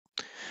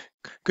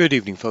Good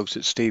evening, folks.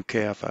 It's Steve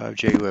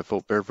KI5JUF.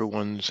 Hope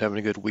everyone's having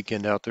a good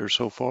weekend out there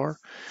so far.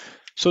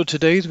 So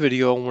today's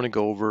video I want to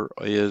go over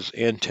is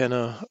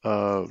antenna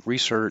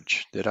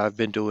research that I've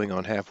been doing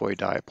on halfway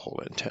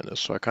dipole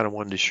antennas. So I kind of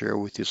wanted to share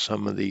with you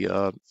some of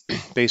the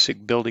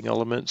basic building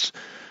elements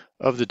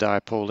of the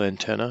dipole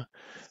antenna.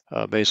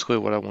 Basically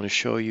what I want to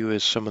show you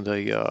is some of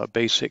the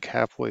basic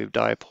half-wave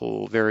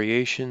dipole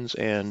variations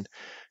and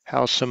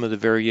how some of the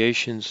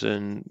variations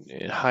in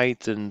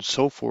height and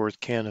so forth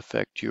can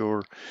affect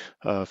your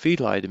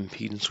feedline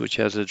impedance, which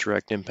has a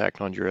direct impact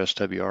on your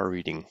SWR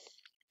reading.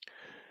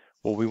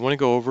 What we want to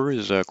go over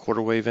is a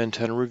quarter wave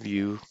antenna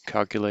review,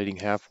 calculating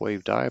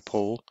half-wave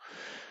dipole,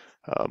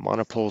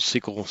 monopole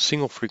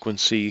single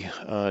frequency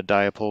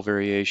dipole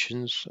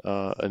variations,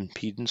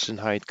 impedance and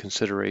height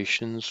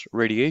considerations,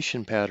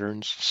 radiation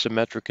patterns,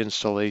 symmetric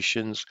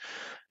installations,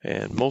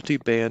 and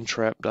multi-band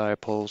trap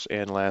dipoles,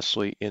 and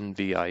lastly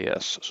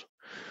NVIS.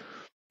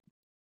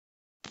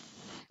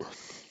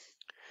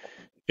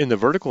 In the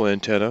vertical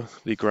antenna,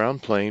 the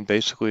ground plane,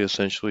 basically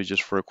essentially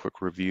just for a quick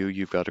review,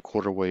 you've got a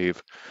quarter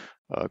wave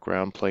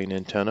ground plane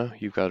antenna,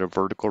 you've got a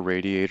vertical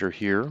radiator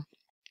here, and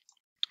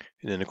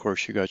then of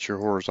course you got your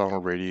horizontal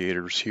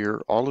radiators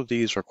here. All of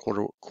these are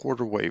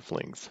quarter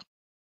wavelength.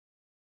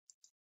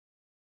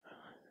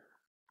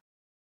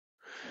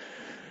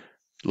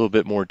 A little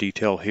bit more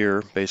detail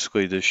here.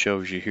 Basically, this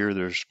shows you here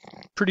there's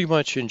pretty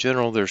much in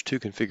general there's two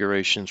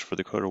configurations for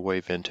the quarter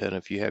wave antenna.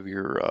 If you have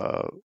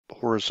your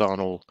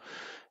horizontal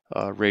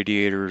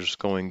radiators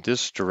going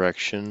this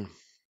direction,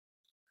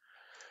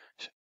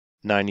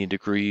 90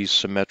 degrees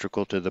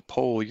symmetrical to the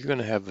pole, you're going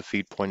to have a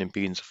feed point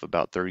impedance of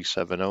about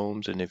 37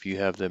 ohms. And if you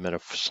have them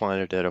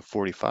slanted at a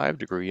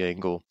 45-degree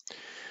angle,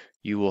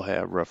 you will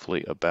have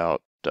roughly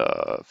about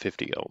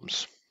 50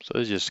 ohms. So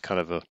it's just kind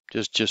of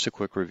just a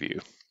quick review.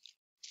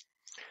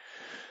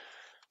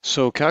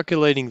 So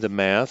calculating the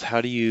math, how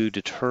do you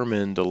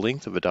determine the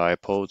length of a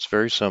dipole? It's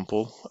very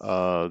simple.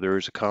 There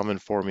is a common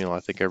formula.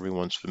 I think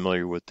everyone's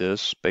familiar with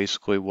this.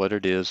 Basically what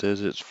it is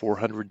it's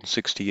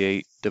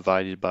 468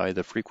 divided by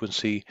the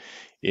frequency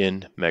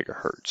in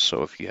megahertz.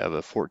 So if you have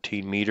a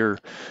 14 meter,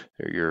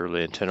 your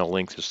antenna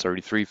length is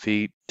 33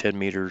 feet, 10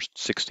 meters,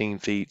 16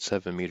 feet,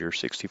 7 meters,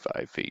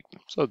 65 feet.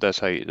 So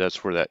that's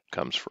where that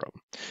comes from.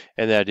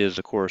 And that is,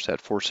 of course, that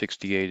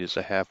 468 is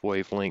a half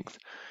wavelength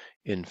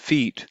in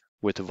feet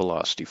with a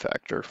velocity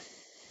factor.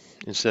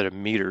 Instead of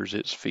meters,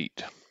 it's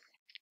feet.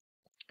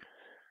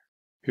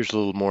 Here's a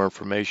little more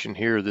information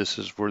here. This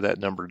is where that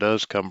number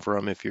does come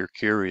from if you're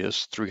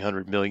curious.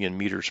 300 million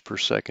meters per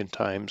second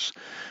times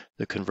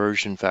the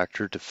conversion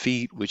factor to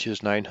feet, which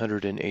is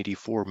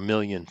 984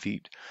 million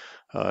feet.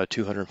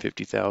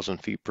 250,000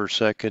 feet per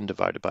second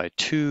divided by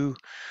 2.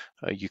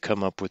 You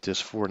come up with this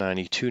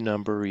 492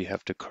 number. You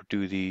have to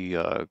do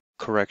the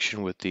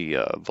correction with the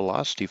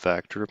velocity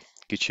factor,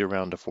 get you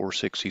around to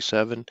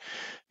 467.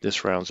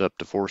 This rounds up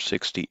to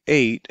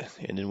 468,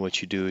 and then what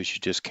you do is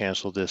you just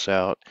cancel this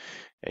out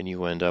and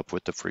you end up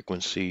with the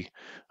frequency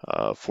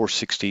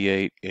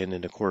 468, and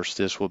then of course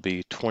this will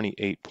be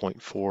 28.4,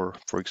 for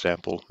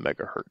example,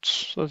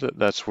 megahertz. So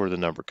that's where the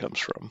number comes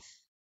from.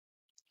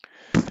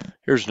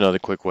 Here's another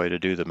quick way to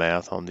do the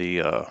math on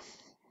the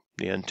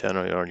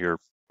antenna on your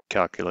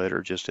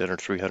calculator. Just enter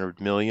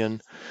 300 million,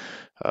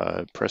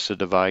 press the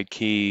divide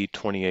key,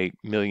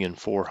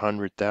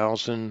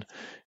 28,400,000,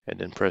 and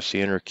then press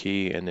the enter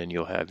key, and then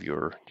you'll have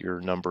your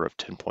number of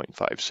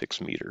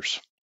 10.56 meters.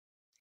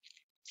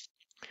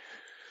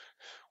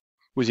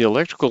 With the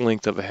electrical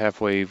length of a half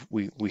wave,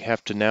 we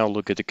have to now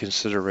look at the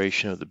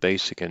consideration of the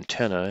basic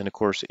antenna. And of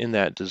course, in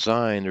that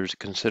design, there's a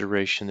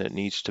consideration that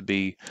needs to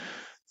be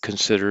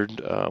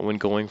considered when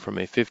going from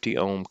a 50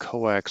 ohm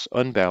coax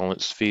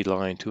unbalanced feed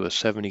line to a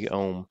 70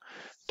 ohm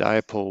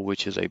dipole,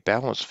 which is a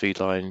balanced feed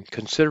line.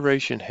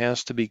 Consideration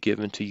has to be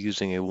given to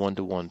using a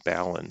 1-to-1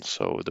 balun.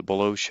 So the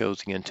below shows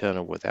the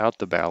antenna without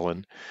the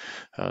balun.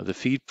 The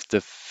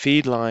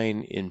feed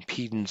line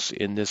impedance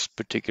in this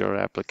particular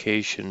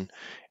application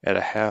at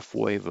a half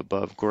wave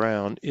above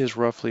ground is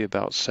roughly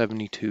about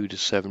 72 to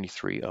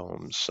 73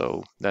 ohms.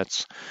 So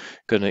that's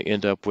going to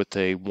end up with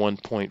a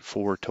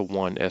 1.4 to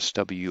 1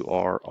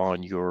 SWR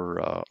on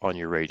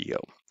your radio.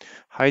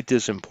 Height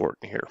is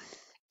important here.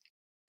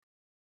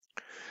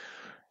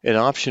 An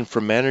option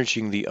for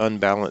managing the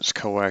unbalanced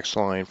coax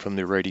line from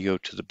the radio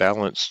to the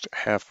balanced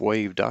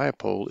half-wave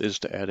dipole is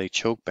to add a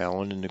choke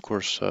balun. And of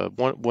course,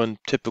 one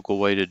typical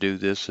way to do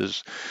this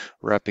is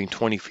wrapping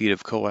 20 feet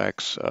of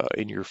coax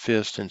in your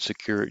fist and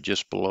secure it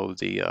just below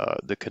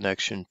the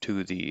connection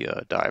to the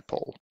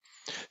dipole.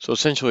 So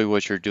essentially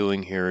what you're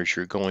doing here is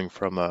you're going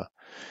from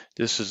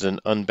this is an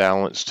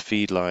unbalanced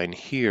feed line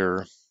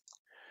here,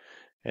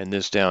 and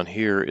this down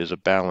here is a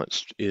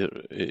balanced,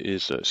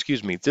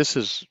 excuse me, this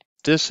is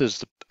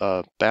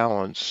the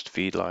balanced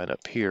feed line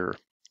up here.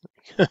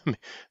 Let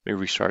me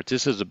restart.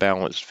 This is a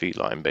balanced feed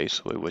line,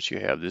 basically what you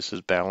have. This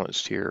is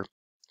balanced here.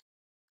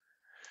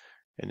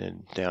 And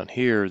then down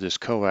here, this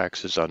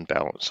coax is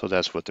unbalanced. So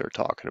that's what they're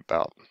talking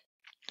about.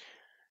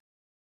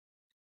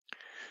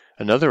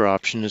 Another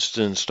option is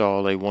to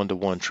install a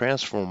one-to-one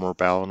transformer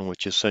balun,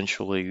 which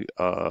essentially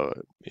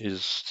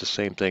is the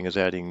same thing as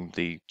adding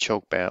the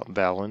choke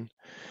balun.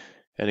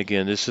 And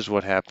again, this is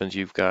what happens.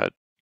 You've got,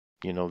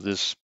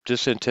 this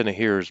antenna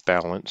here is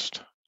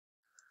balanced.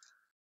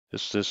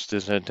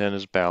 This antenna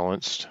is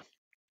balanced,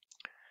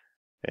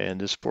 and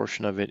this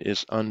portion of it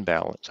is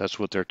unbalanced. That's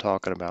what they're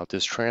talking about.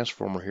 This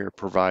transformer here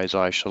provides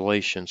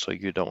isolation, so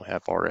you don't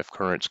have RF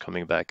currents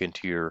coming back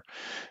into your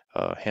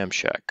ham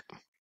shack.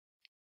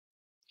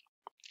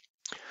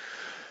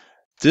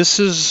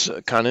 This is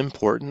kind of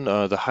important.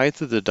 The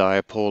height of the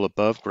dipole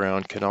above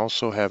ground can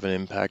also have an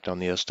impact on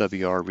the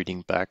SWR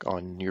reading back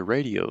on your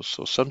radios.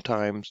 So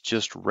sometimes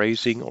just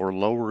raising or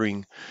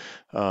lowering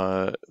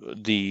the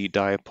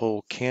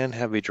dipole can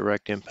have a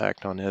direct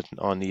impact on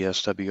the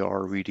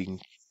SWR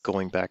reading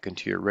going back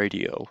into your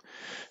radio.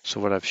 So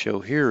what I've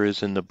shown here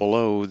is in the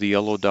below, the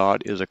yellow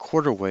dot is a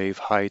quarter wave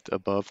height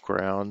above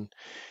ground,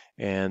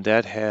 and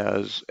that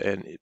has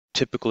an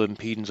typical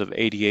impedance of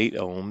 88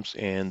 ohms,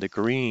 and the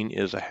green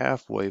is a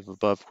half wave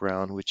above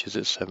ground, which is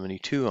at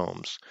 72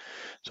 ohms.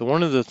 So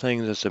one of the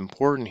things that's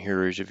important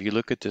here is if you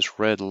look at this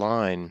red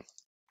line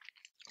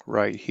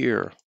right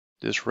here,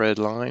 this red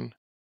line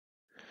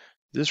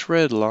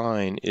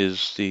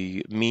is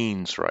the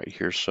means right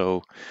here.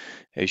 So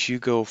as you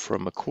go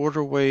from a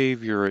quarter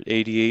wave, you're at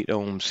 88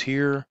 ohms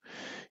here.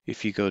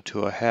 If you go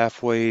to a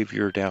half wave,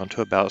 you're down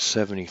to about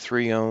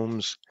 73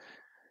 ohms.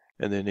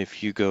 And then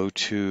if you go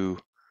to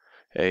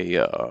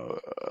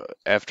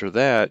after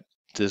that,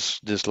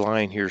 this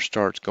line here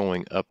starts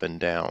going up and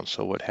down.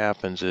 So what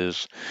happens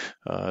is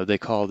they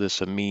call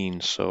this a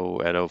mean.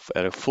 So at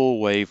a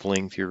full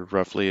wavelength, you're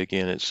roughly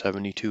again at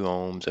 72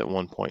 ohms. At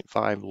 1.5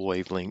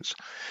 wavelengths,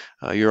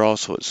 you're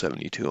also at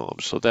 72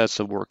 ohms. So that's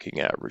the working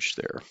average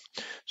there.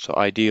 So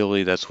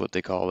ideally, that's what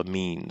they call the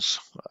means.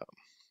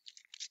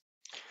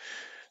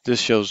 This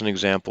shows an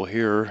example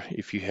here.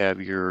 If you have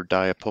your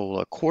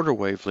dipole a quarter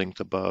wavelength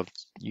above,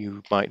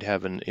 you might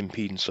have an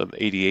impedance of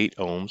 88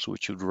 ohms,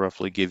 which would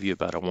roughly give you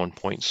about a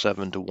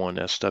 1.7 to 1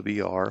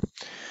 SWR.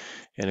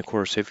 And of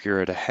course, if you're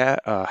at a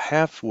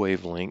half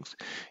wavelength,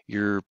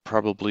 you're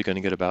probably going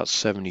to get about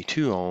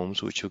 72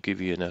 ohms, which will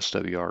give you an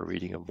SWR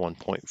reading of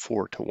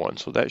 1.4 to 1.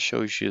 So that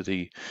shows you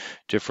the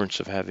difference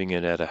of having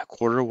it at a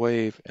quarter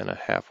wave and a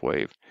half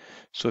wave.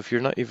 So if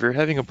you're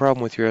having a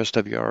problem with your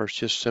SWRs,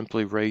 just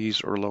simply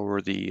raise or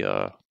lower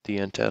the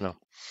antenna.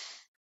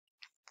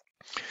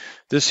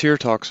 This here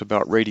talks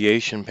about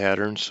radiation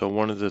patterns. So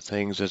one of the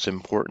things that's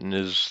important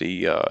is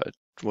the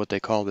what they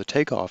call the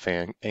takeoff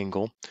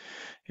angle.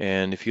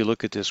 And if you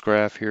look at this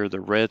graph here, the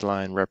red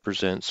line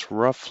represents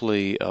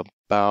roughly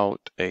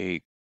about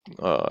a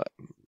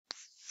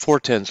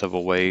 4/10 of a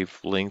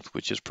wavelength,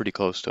 which is pretty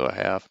close to a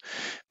half.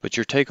 But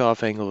your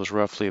takeoff angle is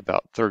roughly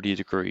about 30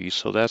 degrees.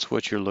 So that's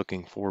what you're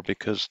looking for,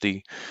 because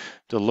the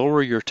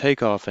lower your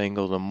takeoff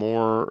angle, the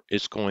more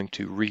it's going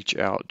to reach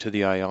out to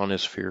the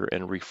ionosphere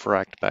and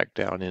refract back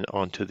down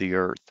onto the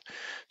Earth.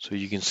 So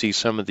you can see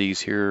some of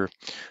these here.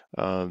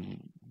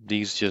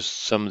 These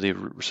just some of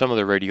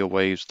the radio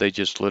waves, they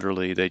just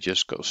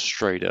go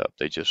straight up.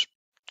 They just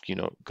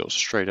go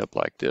straight up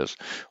like this.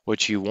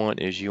 What you want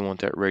is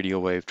that radio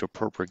wave to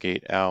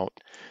propagate out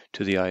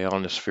to the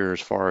ionosphere as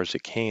far as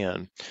it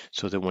can,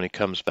 so that when it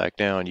comes back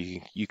down,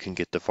 you can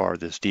get the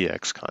farthest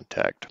DX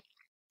contact.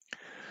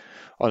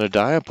 On a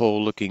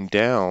dipole looking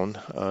down,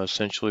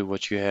 essentially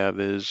what you have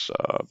is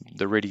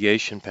the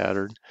radiation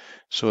pattern.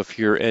 So if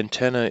your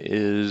antenna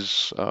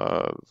is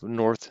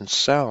north and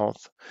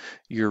south,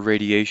 your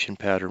radiation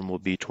pattern will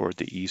be toward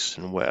the east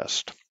and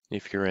west.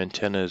 If your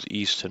antenna is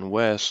east and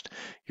west,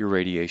 your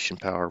radiation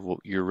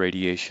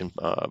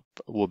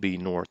will be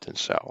north and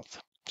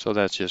south. So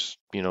that's just,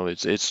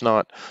 it's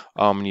not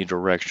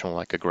omnidirectional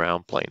like a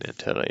ground plane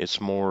antenna.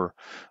 It's more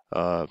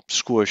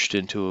squished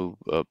into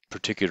a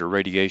particular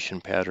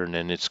radiation pattern,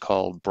 and it's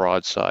called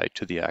broadside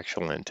to the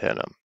actual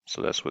antenna.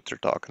 So that's what they're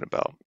talking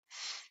about.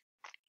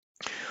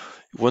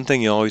 One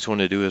thing you always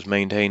want to do is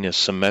maintain a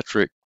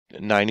symmetric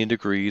 90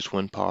 degrees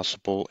when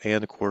possible,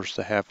 and of course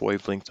the half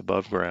wavelength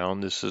above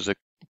ground. This is a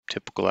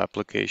typical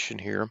application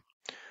here.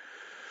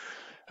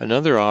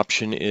 Another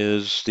option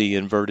is the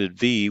inverted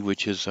V,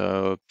 which is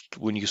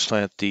when you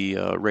slant the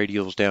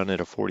radials down at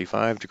a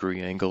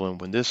 45-degree angle,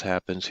 and when this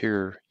happens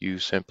here, you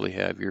simply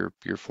have your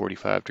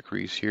 45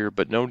 degrees here.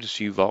 But notice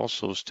you've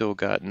also still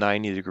got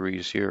 90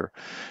 degrees here.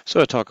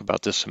 So I talk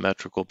about the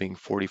symmetrical being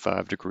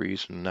 45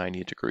 degrees and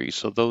 90 degrees.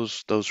 So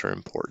those are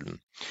important.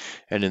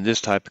 And in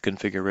this type of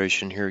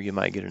configuration here, you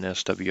might get an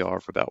SWR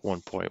of about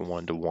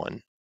 1.1 to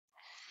 1.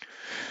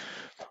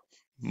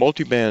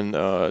 Multiband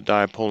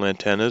dipole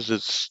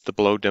antennas, the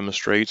below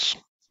demonstrates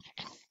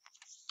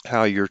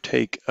how you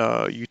take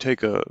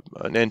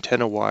an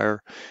antenna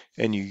wire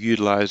and you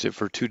utilize it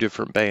for two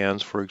different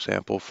bands, for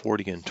example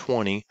 40 and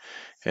 20,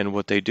 and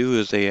what they do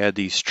is they add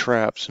these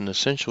traps, and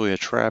essentially a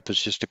trap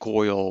is just a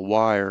coil of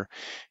wire,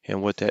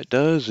 and what that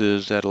does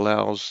is that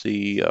allows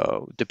the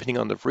depending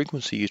on the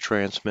frequency you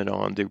transmit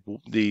on,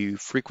 the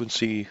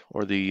frequency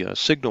or the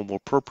signal will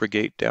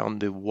propagate down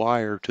the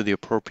wire to the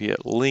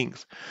appropriate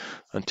length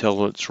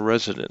until it's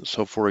resonant.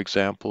 So for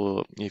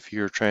example, if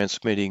you're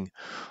transmitting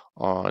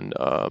on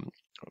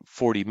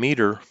 40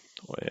 meter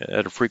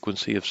at a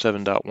frequency of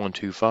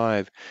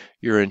 7.125,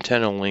 your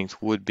antenna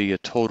length would be a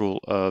total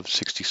of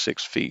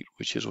 66 feet,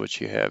 which is what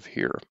you have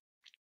here.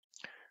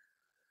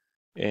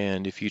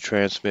 And if you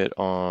transmit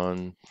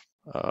on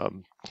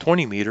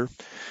 20 meter,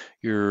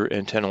 your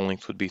antenna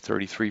length would be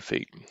 33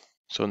 feet.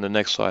 So in the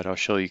next slide, I'll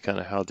show you kind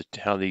of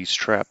how these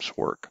traps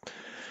work.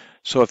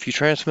 So if you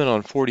transmit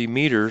on 40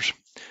 meters,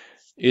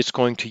 it's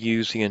going to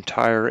use the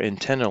entire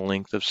antenna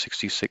length of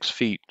 66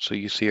 feet. So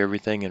you see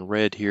everything in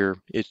red here.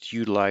 It's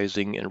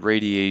utilizing and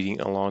radiating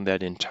along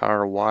that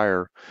entire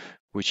wire,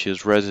 which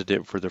is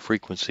resident for the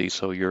frequency.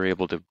 So you're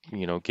able to,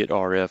 get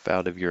RF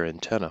out of your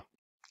antenna.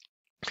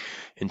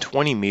 In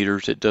 20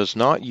 meters, it does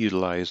not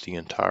utilize the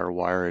entire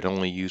wire. It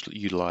only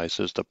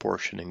utilizes the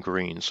portion in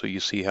green. So you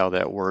see how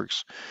that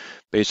works.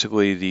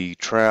 Basically, the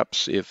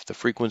traps, if the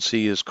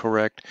frequency is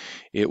correct,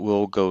 it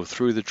will go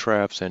through the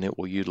traps and it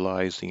will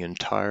utilize the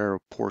entire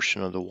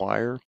portion of the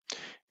wire.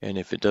 And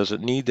if it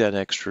doesn't need that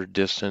extra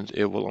distance,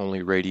 it will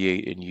only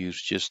radiate and use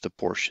just the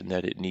portion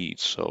that it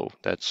needs. So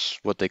that's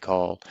what they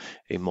call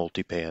a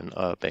multi-band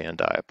band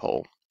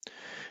dipole.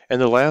 And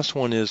the last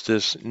one is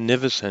this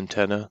Nivis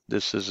antenna.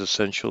 This is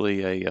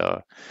essentially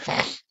a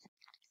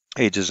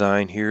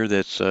design here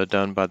that's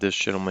done by this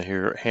gentleman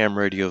here, Ham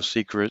Radio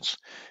Secrets.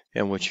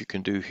 And what you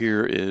can do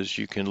here is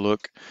you can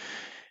look,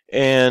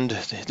 and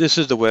this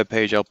is the web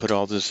page. I'll put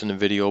all this in the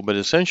video, but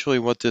essentially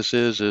what this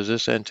is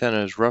this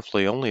antenna is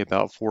roughly only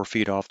about 4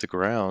 feet off the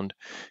ground,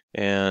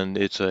 and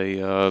it's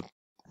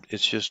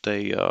just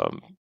a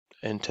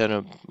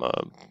antenna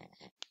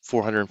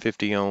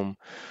 450 ohm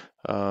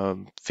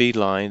feed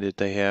line that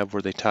they have,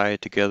 where they tie it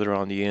together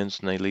on the ends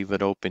and they leave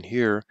it open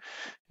here.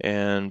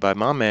 And by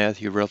my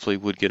math, you roughly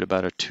would get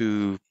about a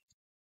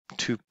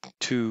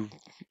 2.2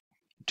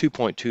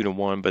 to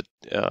 1, but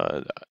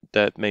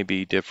that may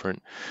be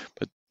different.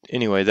 But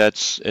anyway,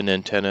 that's an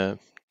antenna.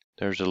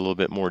 There's a little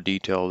bit more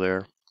detail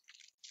there.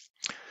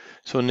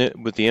 So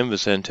with the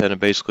Invis antenna,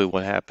 basically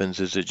what happens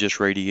is it just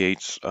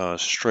radiates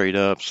straight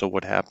up. So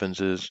what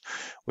happens is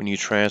when you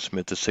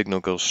transmit, the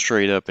signal goes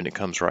straight up and it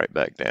comes right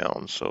back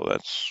down. So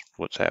that's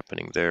what's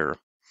happening there.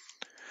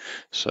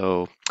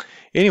 So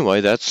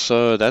anyway, that's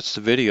the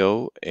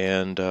video,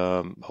 and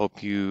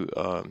hope you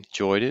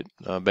enjoyed it.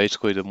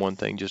 Basically, the one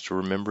thing just to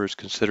remember is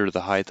consider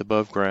the height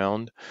above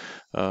ground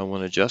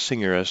when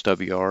adjusting your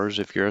SWRs.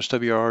 If you're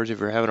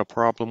having a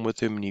problem with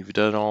them and you've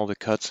done all the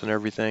cuts and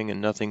everything and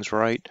nothing's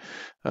right,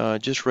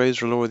 just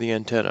raise or lower the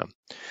antenna.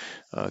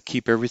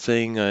 Keep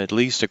everything at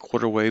least a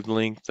quarter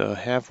wavelength.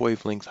 Half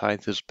wavelength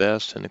height is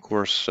best, and of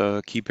course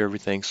keep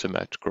everything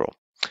symmetrical.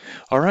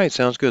 All right,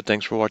 sounds good.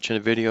 Thanks for watching the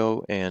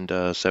video, and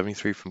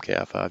 73 from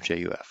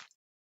KI5JUF.